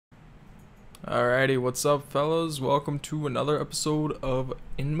Alrighty, what's up fellas? Welcome to another episode of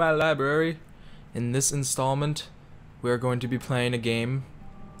In My Library. In this installment, we are going to be playing a game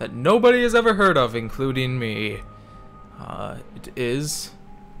that nobody has ever heard of, including me. It is...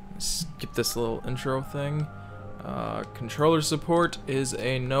 skip this little intro thing. Controller support is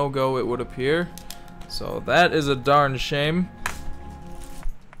a no-go, it would appear. So that is a darn shame.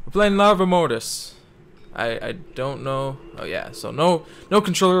 We're playing Larva Mortus. I don't know. Oh yeah, so no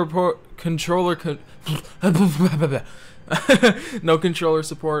controller no controller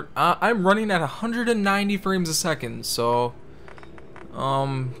support. I'm running at 190 frames a second, so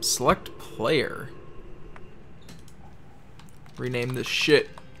select player. Rename this shit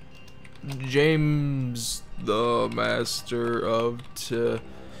James the Master of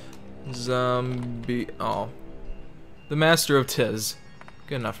Zombie. Oh, the Master of Tiz.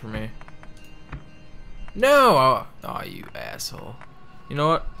 Good enough for me. No! Oh, you asshole. You know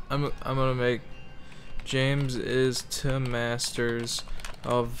what? I'm gonna make James is to Masters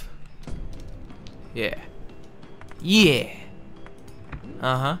of... Yeah. Yeah!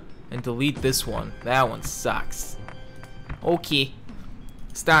 Uh-huh. And delete this one. That one sucks. Okay.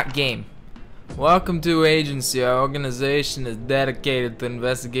 Start game. Welcome to Agency. Our organization is dedicated to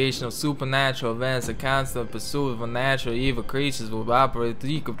investigation of supernatural events and constant pursuit of unnatural evil creatures. Will operate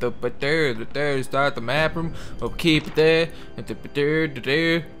the start the map room. We'll keep it there.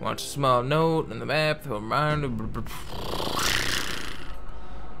 Watch a small note in the map.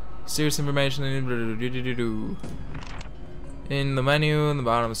 Serious information in the menu in the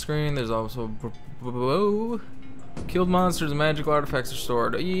bottom of the screen. There's also killed monsters and magical artifacts are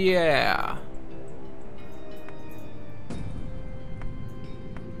stored. Yeah.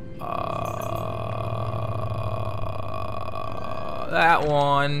 That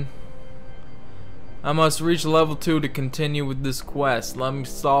one. I must reach level 2 to continue with this quest. Let me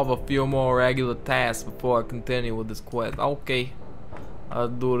solve a few more regular tasks before I continue with this quest. Okay. I'll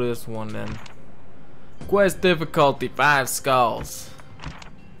do this one then. Quest difficulty 5 skulls.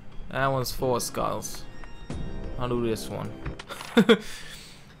 That one's 4 skulls. I'll do this one.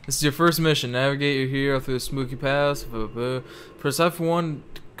 This is your first mission. Navigate your hero through the spooky paths. Press F1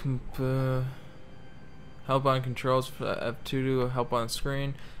 to help on controls, F2 to help on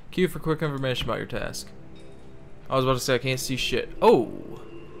screen. Q for quick information about your task. I was about to say I can't see shit. Oh!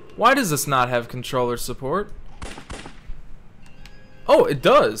 Why does this not have controller support? Oh, it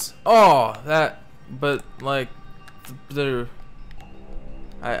does! Oh, that... But, like...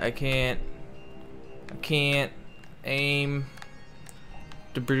 I can't aim...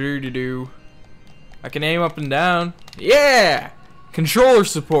 I can aim up and down. Yeah! Controller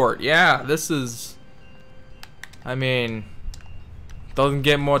support. Yeah, this is... I mean, doesn't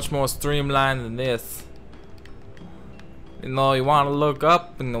get much more streamlined than this. You know, you want to look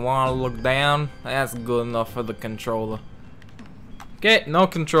up and you want to look down. That's good enough for the controller. Okay, no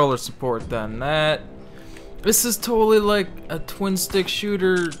controller support then. This is totally like a twin stick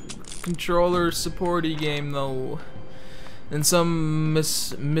shooter controller supporty game though. In some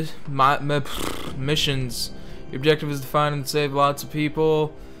missions, your objective is to find and save lots of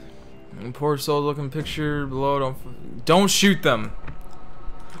people. Poor soul looking picture below. Don't shoot them.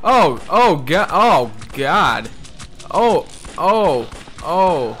 Oh god. Oh god. Oh.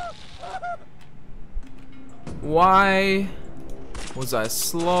 Why was I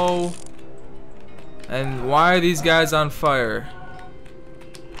slow? And why are these guys on fire?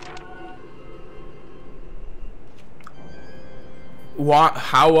 Why?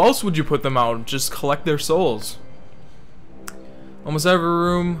 How else would you put them out? Just collect their souls. Almost every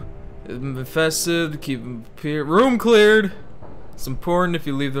room infested. Keep them room cleared. It's important if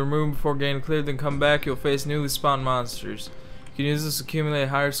you leave the room before getting cleared, then come back. You'll face newly spawned monsters. You can use this to accumulate a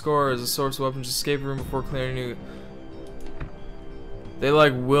higher score as a source of weapons. Just escape the room before clearing new. They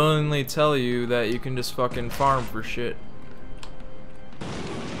like willingly tell you that you can just fucking farm for shit.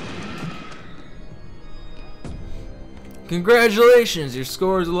 Congratulations, your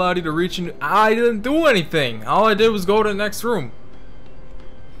score has allowed you to reach a new... I didn't do anything. All I did was go to the next room.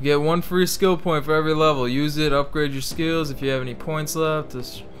 You get 1 free skill point for every level. Use it, upgrade your skills. If you have any points left,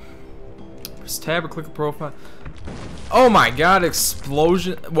 just press tab or click the profile. Oh my god,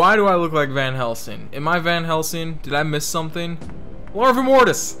 explosion. Why do I look like Van Helsing? Am I Van Helsing? Did I miss something? Larva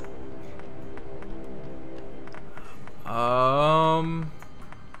Mortus. I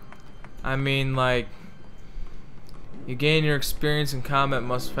mean, like, you gain your experience in combat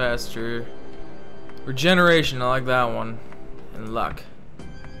much faster. Regeneration, I like that one. And luck.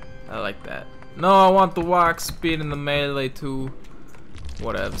 I like that. No, I want the walk speed and the melee too.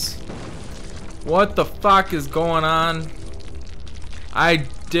 Whatevs. What the fuck is going on? I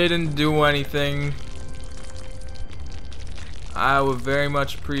didn't do anything. I would very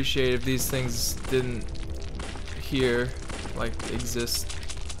much appreciate if these things didn't here, like, exist.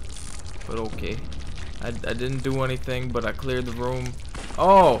 But okay. I didn't do anything, but I cleared the room.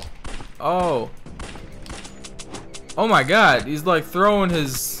 Oh! Oh! Oh my god, he's like throwing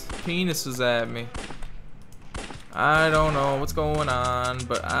his penises at me. I don't know what's going on,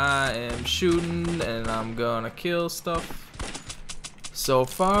 but I am shooting and I'm gonna kill stuff. So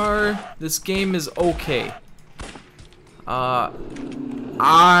far, this game is okay. I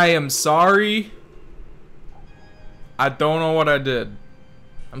am sorry. I don't know what I did.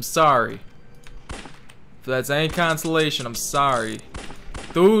 I'm sorry. If that's any consolation, I'm sorry.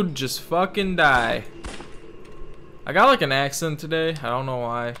 Dude, just fucking die. I got like an accent today. I don't know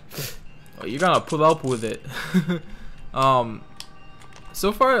why. Oh, you're gonna put up with it.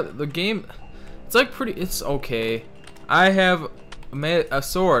 So far the game, it's like it's okay. I have a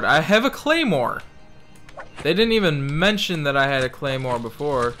sword. I have a claymore. They didn't even mention that I had a claymore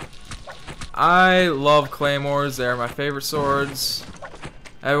before. I love claymores. They're my favorite swords.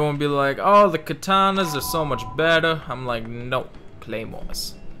 Everyone be like, oh, the katanas are so much better. I'm like, no,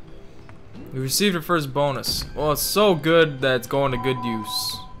 claymores. We received our first bonus. Well, it's so good that it's going to good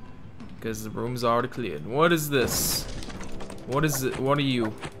use. Because the room's already cleared. What is this? What is it? What are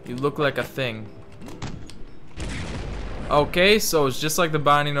you? You look like a thing. Okay, so it's just like the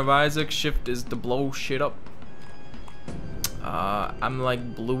Binding of Isaac. Shift is to blow shit up. I'm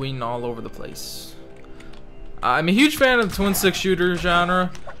like bluing all over the place. I'm a huge fan of the twin stick shooter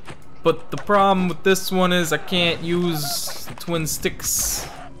genre, but the problem with this one is I can't use the twin sticks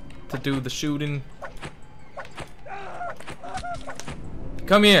to do the shooting.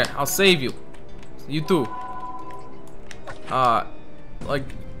 Come here, I'll save you. You too. Like,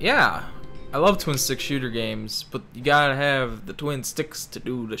 yeah, I love twin stick shooter games, but you gotta have the twin sticks to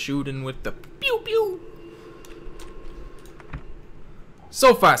do the shooting with the pew pew.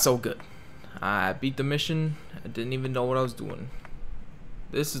 So far, so good. I beat the mission. I didn't even know what I was doing.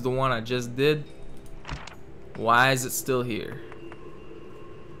 This is the one I just did. Why is it still here?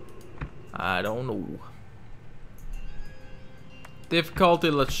 I don't know.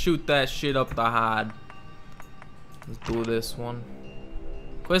 Difficulty, let's shoot that shit up the hard. Let's do this one.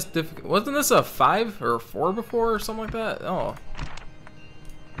 Quest difficult. Wasn't this a 5 or a 4 before or something like that? Oh.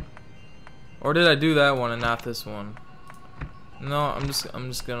 Or did I do that one and not this one? No, I'm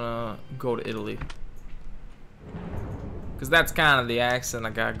just gonna go to Italy. Cause that's kind of the accent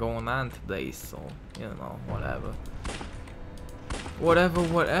I got going on today, so you know, whatever.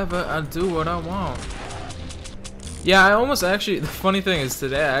 Whatever, I do what I want. Yeah, I almost actually, the funny thing is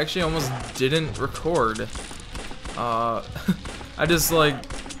today I actually almost didn't record. I just like,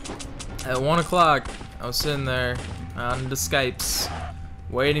 at 1 o'clock, I was sitting there on the Skypes,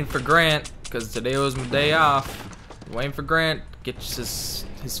 waiting for Grant, cause today was my day off. Waiting for Grant, get his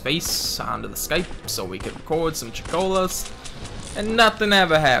face onto the Skype so we could record some Chicolas, and nothing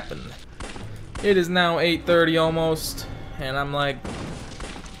ever happened. It is now 8:30 almost, and I'm like,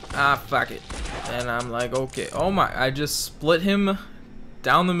 ah, fuck it. And I'm like, okay, oh my, I just split him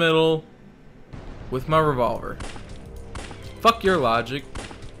down the middle with my revolver. Fuck your logic.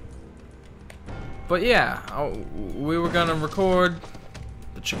 But yeah, we were gonna record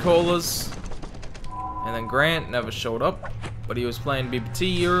the Chicolas, and then Grant never showed up, but he was playing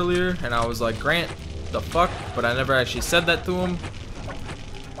BBT earlier, and I was like, Grant, the fuck? But I never actually said that to him.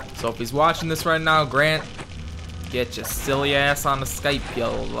 So if he's watching this right now, Grant, get your silly ass on the Skype,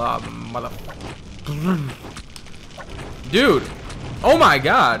 you mother... Dude, oh my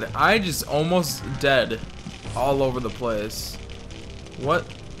god, I just almost dead all over the place. What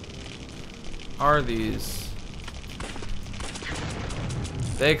are these?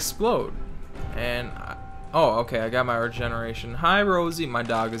 They explode. And oh, okay, I got my regeneration. Hi, Rosie. My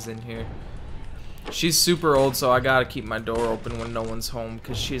dog is in here. She's super old, so I gotta keep my door open when no one's home,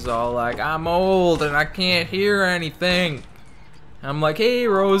 because she's all like, I'm old and I can't hear anything. And I'm like, hey,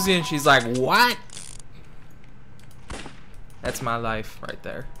 Rosie, and she's like, what? That's my life right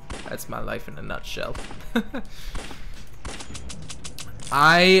there. That's my life in a nutshell.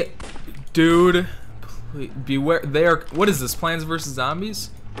 Dude, beware. What is this? Plants vs.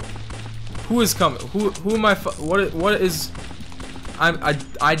 Zombies? Who is coming? Who am I? What is?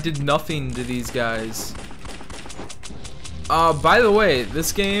 I did nothing to these guys. By the way,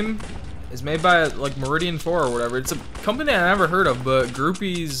 this game is made by like Meridian 4 or whatever. It's a company I never heard of, but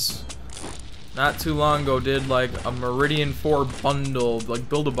Groupies not too long ago did like a Meridian 4 bundle, like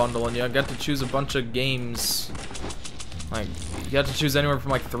build a bundle, and you got to choose a bunch of games. Like you got to choose anywhere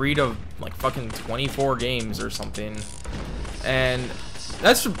from like 3 to like fucking 24 games or something. And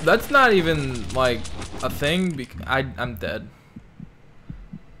That's not even like a thing. I'm dead.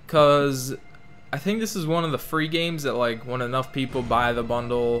 Cause I think this is one of the free games that like when enough people buy the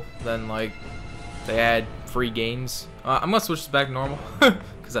bundle, then like they add free games. I'm gonna switch this back to normal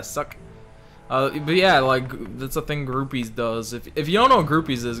because I suck. But yeah, like that's a thing Groupies does. If you don't know what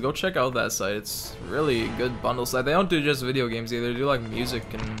Groupies is, go check out that site. It's really a good bundle site. They don't do just video games either. They do like music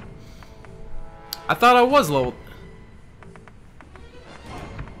and. I thought I was low.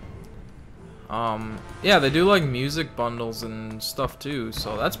 Yeah, they do like music bundles and stuff too,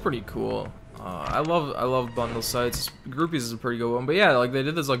 so that's pretty cool. I love bundle sites. Groupies is a pretty good one, but yeah, like they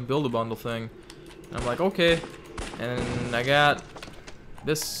did this like build a bundle thing. And I'm like, okay, and I got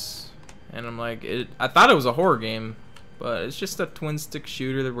this, and I'm like, I thought it was a horror game, but it's just a twin stick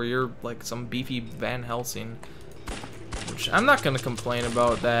shooter where you're like some beefy Van Helsing, which I'm not gonna complain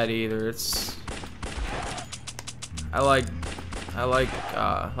about that either. It's like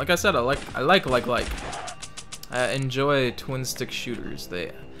I said, I enjoy twin stick shooters.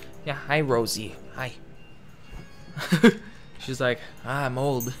 Yeah, hi Rosie, hi. She's like, I'm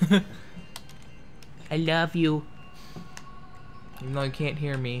old. I love you. Even though you can't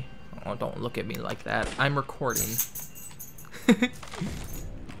hear me. Oh, don't look at me like that. I'm recording.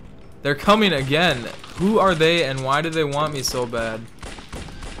 They're coming again. Who are they and why do they want me so bad?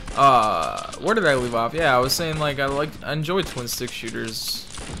 Where did I leave off? Yeah, I was saying like I enjoy twin stick shooters.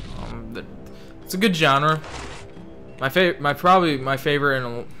 It's a good genre. Probably my favorite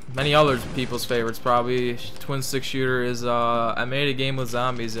and many other people's favorites probably twin stick shooter is I made a game with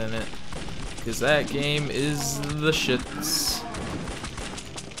zombies in it. Cause that game is the shits.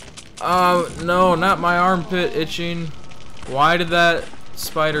 No, not my armpit itching. Why did that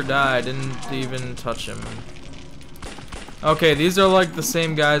spider die? I didn't even touch him. Okay, these are like the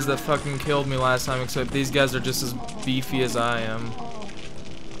same guys that fucking killed me last time, except these guys are just as beefy as I am.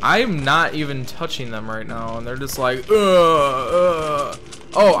 I'm not even touching them right now, and they're just like, Oh,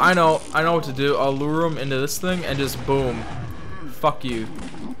 I know what to do. I'll lure them into this thing and just boom. Fuck you.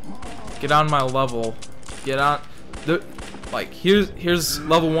 Get on my level. Get on. Like, here's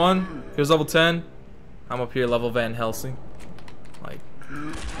level 1. Here's level 10. I'm up here, level Van Helsing. Like,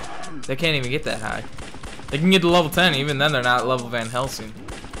 they can't even get that high. They can get to level 10, even then they're not level Van Helsing.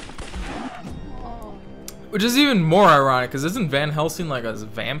 Which is even more ironic, because isn't Van Helsing like a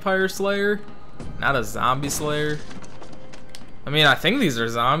vampire slayer? Not a zombie slayer? I mean, I think these are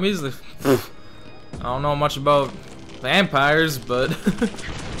zombies. I don't know much about vampires, but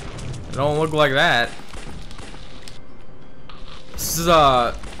they don't look like that. This is,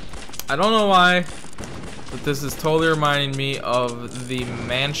 I don't know why, but this is totally reminding me of the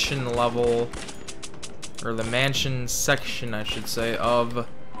mansion level, or the mansion section, I should say, of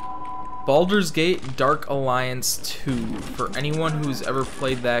Baldur's Gate Dark Alliance 2. For anyone who's ever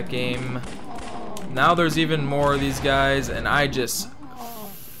played that game, now there's even more of these guys, and I just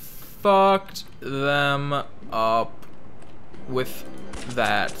fucked them up with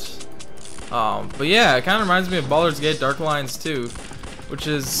that. But yeah, it kind of reminds me of Baldur's Gate Dark Alliance 2, which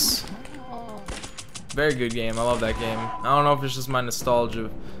is a very good game. I love that game. I don't know if it's just my nostalgia,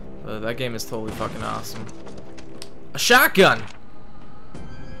 but that game is totally fucking awesome. A shotgun!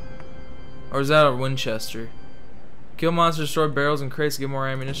 Or is that a Winchester? Kill monsters, destroy barrels and crates to get more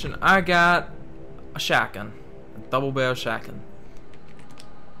ammunition. I got a shotgun. A double barrel shotgun.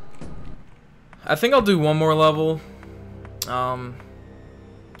 I think I'll do one more level. I'm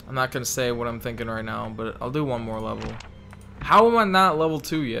not gonna say what I'm thinking right now, but I'll do one more level. How am I not level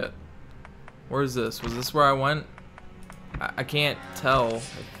 2 yet? Where is this? Was this where I went? I can't tell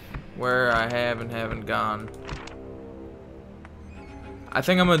where I have and haven't gone. I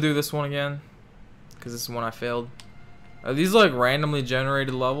think I'm gonna do this one again, because this is one I failed. Are these like randomly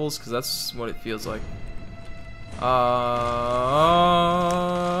generated levels? Because that's what it feels like.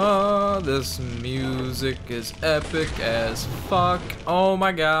 This music is epic as fuck. Oh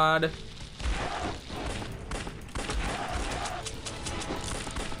my god.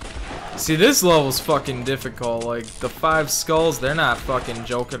 See, this level's fucking difficult. Like, the 5 skulls, they're not fucking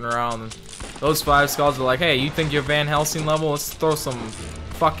joking around. Those 5 skulls are like, hey, you think you're Van Helsing level? Let's throw some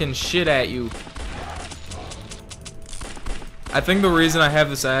fucking shit at you. I think the reason I have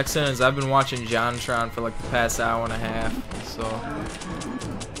this accent is I've been watching JonTron for like the past hour and a half, so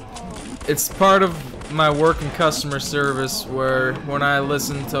it's part of my work in customer service where when I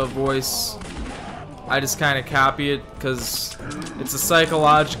listen to a voice, I just kind of copy it because it's a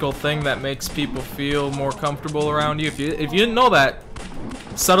psychological thing that makes people feel more comfortable around you. If you didn't know that,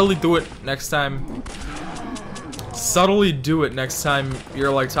 subtly do it next time. Subtly do it next time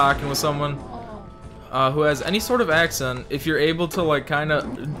you're like talking with someone. who has any sort of accent, if you're able to like kind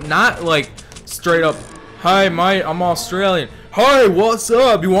of not like straight up, "Hi mate, I'm Australian. Hey, what's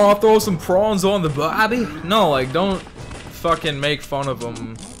up? You want to throw some prawns on the barbie?" No, like don't fucking make fun of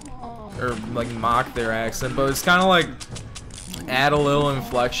them or like mock their accent, but it's kind of like add a little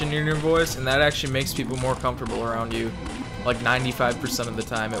inflection in your voice, and that actually makes people more comfortable around you. Like 95% of the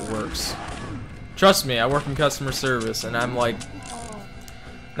time it works. Trust me, I work in customer service, and I'm like,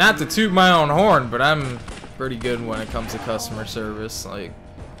 not to toot my own horn, but I'm pretty good when it comes to customer service. Like,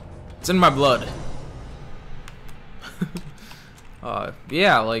 it's in my blood.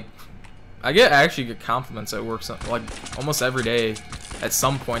 Yeah, like, I actually get compliments at work, like, almost every day. At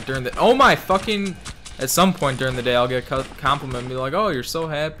some point during the, at some point during the day, I'll get a compliment and be like, "Oh, you're so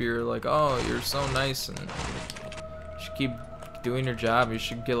happy," or like, "Oh, you're so nice, and you should keep doing your job. You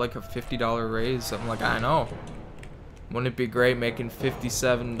should get like a $50 raise." I'm like, I know. Wouldn't it be great making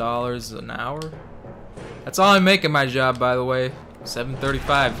 $57 an hour? That's all I make in my job, by the way.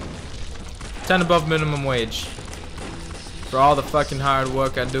 $7.35. 10 above minimum wage. For all the fucking hard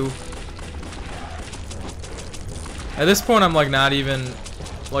work I do. At this point, I'm like not even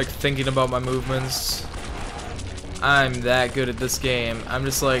like thinking about my movements. I'm that good at this game. I'm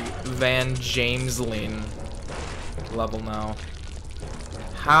just like Van Jamesling level now.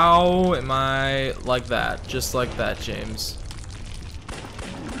 How am I like that? Just like that, James.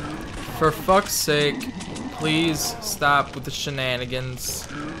 For fuck's sake, please stop with the shenanigans.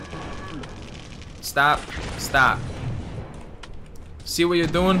 Stop. Stop. See what you're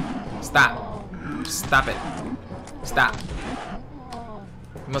doing? Stop. Stop it. Stop.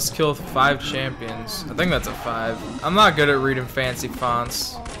 You must kill 5 champions. I think that's a 5. I'm not good at reading fancy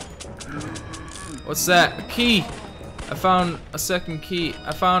fonts. What's that? A key! I found a second key.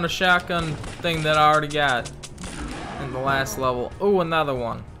 I found a shotgun thing that I already got in the last level. Oh, another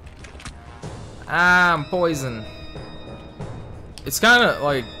one. Ah, I'm poisoned. It's kind of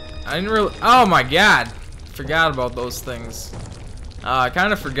like, I didn't really, oh my god. Forgot about those things. I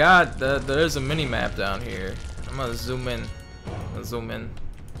kind of forgot that there's a mini-map down here. I'm gonna zoom in.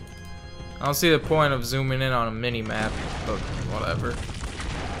 I don't see the point of zooming in on a mini-map, but whatever.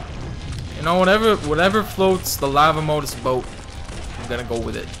 You know, whatever floats the Larva Mortus boat, I'm gonna go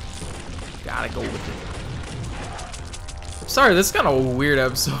with it. Gotta go with it. Sorry, this is kind of a weird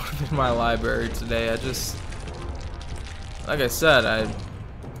episode in my library today. Like I said, I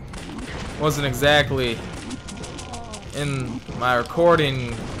wasn't exactly in my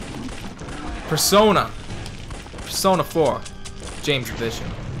recording persona. Persona 4, James Edition.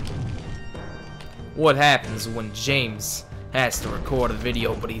 What happens when James has to record a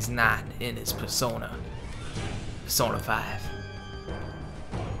video, but he's not in his persona? Persona 5.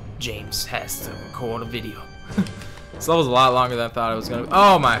 James has to record a video. So that was a lot longer than I thought it was gonna be.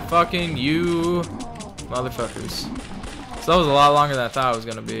 Oh my fucking you motherfuckers. So that was a lot longer than I thought it was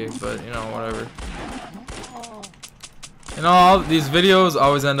gonna be, but you know, whatever. You know, all these videos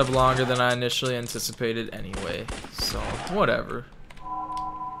always end up longer than I initially anticipated anyway, so whatever.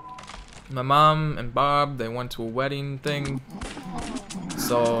 My mom and Bob, they went to a wedding thing,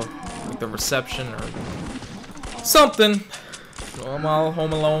 so like the reception or something. So I'm all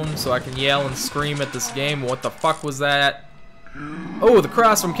home alone, so I can yell and scream at this game. What the fuck was that? Oh, the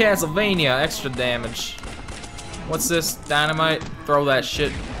cross from Castlevania, extra damage. What's this? Dynamite? Throw that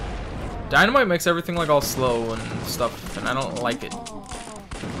shit. Dynamite makes everything like all slow and stuff, and I don't like it.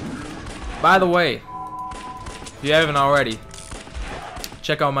 By the way, if you haven't already,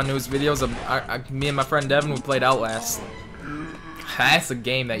 check out my newest videos. Me and my friend Devin, we played Outlast. That's a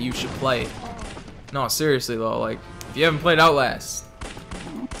game that you should play. No, seriously though, like, if you haven't played Outlast,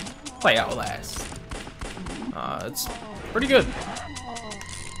 play Outlast. It's pretty good.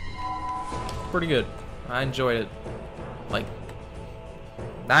 Pretty good. I enjoyed it. Like,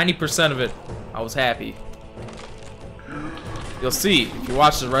 90% of it, I was happy. You'll see, if you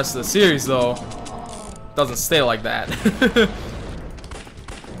watch the rest of the series though, it doesn't stay like that.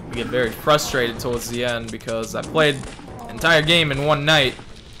 I get very frustrated towards the end because I played the entire game in one night,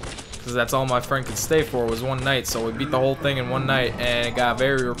 because that's all my friend could stay for was one night, so we beat the whole thing in one night, and it got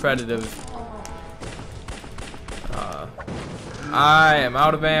very repetitive. I am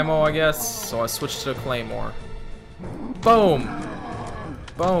out of ammo, I guess, so I switched to a claymore. Boom!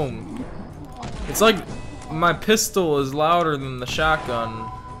 Boom! It's like my pistol is louder than the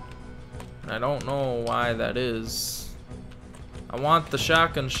shotgun. I don't know why that is. I want the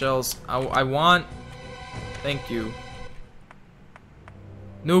shotgun shells. I want... Thank you.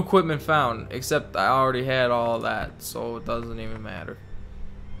 New equipment found, except I already had all of that, so it doesn't even matter.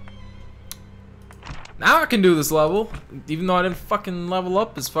 Now I can do this level, even though I didn't fucking level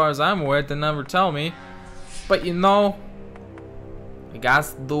up as far as I'm aware. It didn't ever tell me. But you know, you got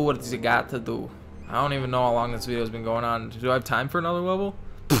to do what you got to do. I don't even know how long this video's been going on. Do I have time for another level?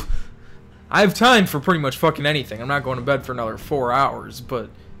 I have time for pretty much fucking anything. I'm not going to bed for another 4 hours,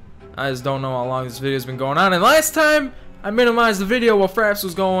 but I just don't know how long this video's been going on. And last time I minimized the video while Fraps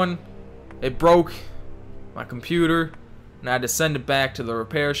was going, it broke my computer, and I had to send it back to the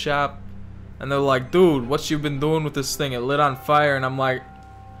repair shop. And they're like, dude, what you been doing with this thing? It lit on fire. And I'm like,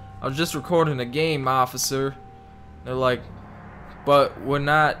 I was just recording a game, officer. They're like, but we're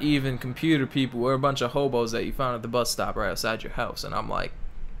not even computer people. We're a bunch of hobos that you found at the bus stop right outside your house. And I'm like,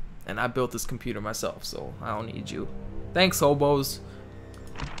 and I built this computer myself, so I don't need you. Thanks, hobos.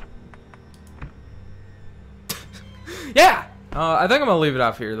 Yeah! I think I'm gonna leave it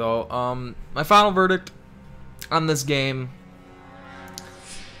off here, though. My final verdict on this game...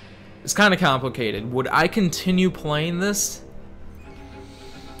 it's kind of complicated. Would I continue playing this?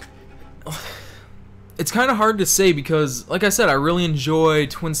 It's kind of hard to say because, like I said, I really enjoy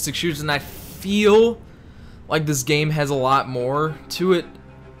twin stick shooters, and I feel like this game has a lot more to it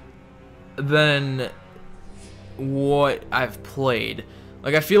than what I've played.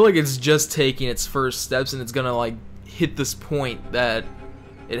 Like, I feel like it's just taking its first steps, and it's gonna like hit this point that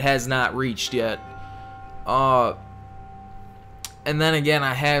it has not reached yet. And then again,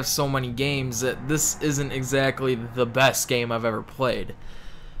 I have so many games that this isn't exactly the best game I've ever played.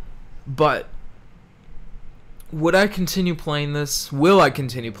 But would I continue playing this? Will I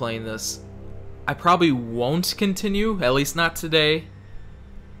continue playing this? I probably won't continue, at least not today.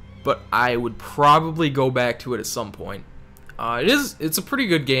 But I would probably go back to it at some point. It's a pretty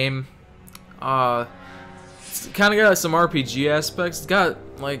good game. It's kind of got some RPG aspects. It's got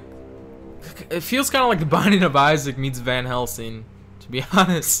like, it feels kind of like the Binding of Isaac meets Van Helsing, to be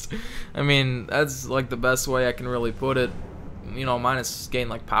honest. I mean, that's like the best way I can really put it. You know, minus getting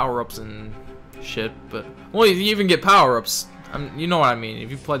like power-ups and shit, but well, you even get power-ups. You know what I mean.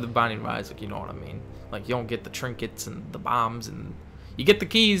 If you play the Binding of Isaac, you know what I mean. Like, you don't get the trinkets and the bombs, and you get the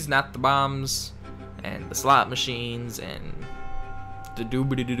keys, not the bombs, and the slot machines, and the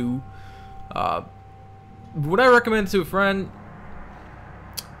doobity-doo. Would I recommend it to a friend?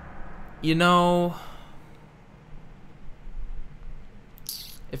 You know,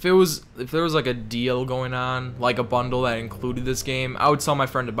 if there was like a deal going on, like a bundle that included this game, I would tell my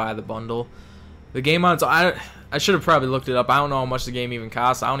friend to buy the bundle. The game on its own, I should have probably looked it up. I don't know how much the game even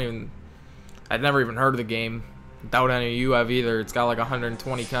costs. I'd never even heard of the game. Doubt any of you have either. It's got like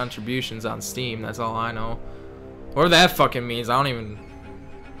 120 contributions on Steam. That's all I know. Whatever that fucking means, I don't even.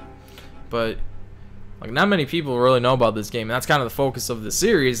 But like, not many people really know about this game. And that's kind of the focus of the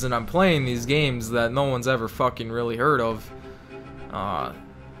series. And I'm playing these games that no one's ever fucking really heard of.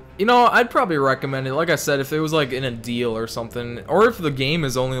 You know, I'd probably recommend it. Like I said, if it was like in a deal or something, or if the game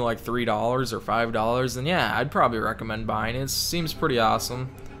is only like $3 or $5, then yeah, I'd probably recommend buying it. It seems pretty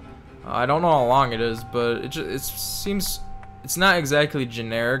awesome. I don't know how long it is, but it seems, it's not exactly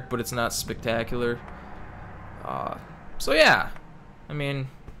generic, but it's not spectacular. So yeah, I mean,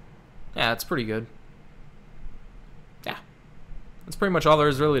 yeah, it's pretty good. Yeah, that's pretty much all there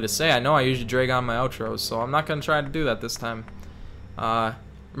is really to say. I know I usually drag on my outros, so I'm not gonna try to do that this time.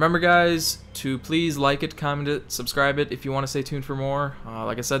 Remember, guys, to please like it, comment it, subscribe it if you want to stay tuned for more.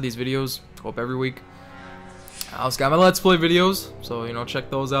 Like I said, these videos go up every week. I also got my Let's Play videos, so, you know, check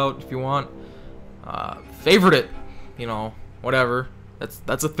those out if you want. Favorite it, you know, whatever.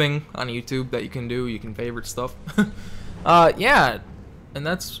 That's a thing on YouTube that you can do. You can favorite stuff. Yeah, and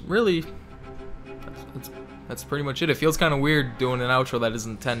that's really, that's pretty much it. It feels kind of weird doing an outro that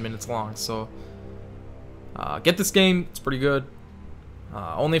isn't 10 minutes long, so get this game. It's pretty good.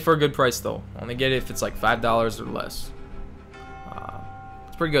 Only for a good price, though. Only get it if it's like $5 or less.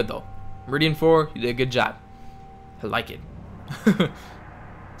 It's pretty good, though. Meridian 4, you did a good job. I like it.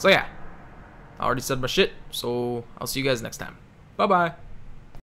 So yeah, I already said my shit, so I'll see you guys next time. Bye-bye.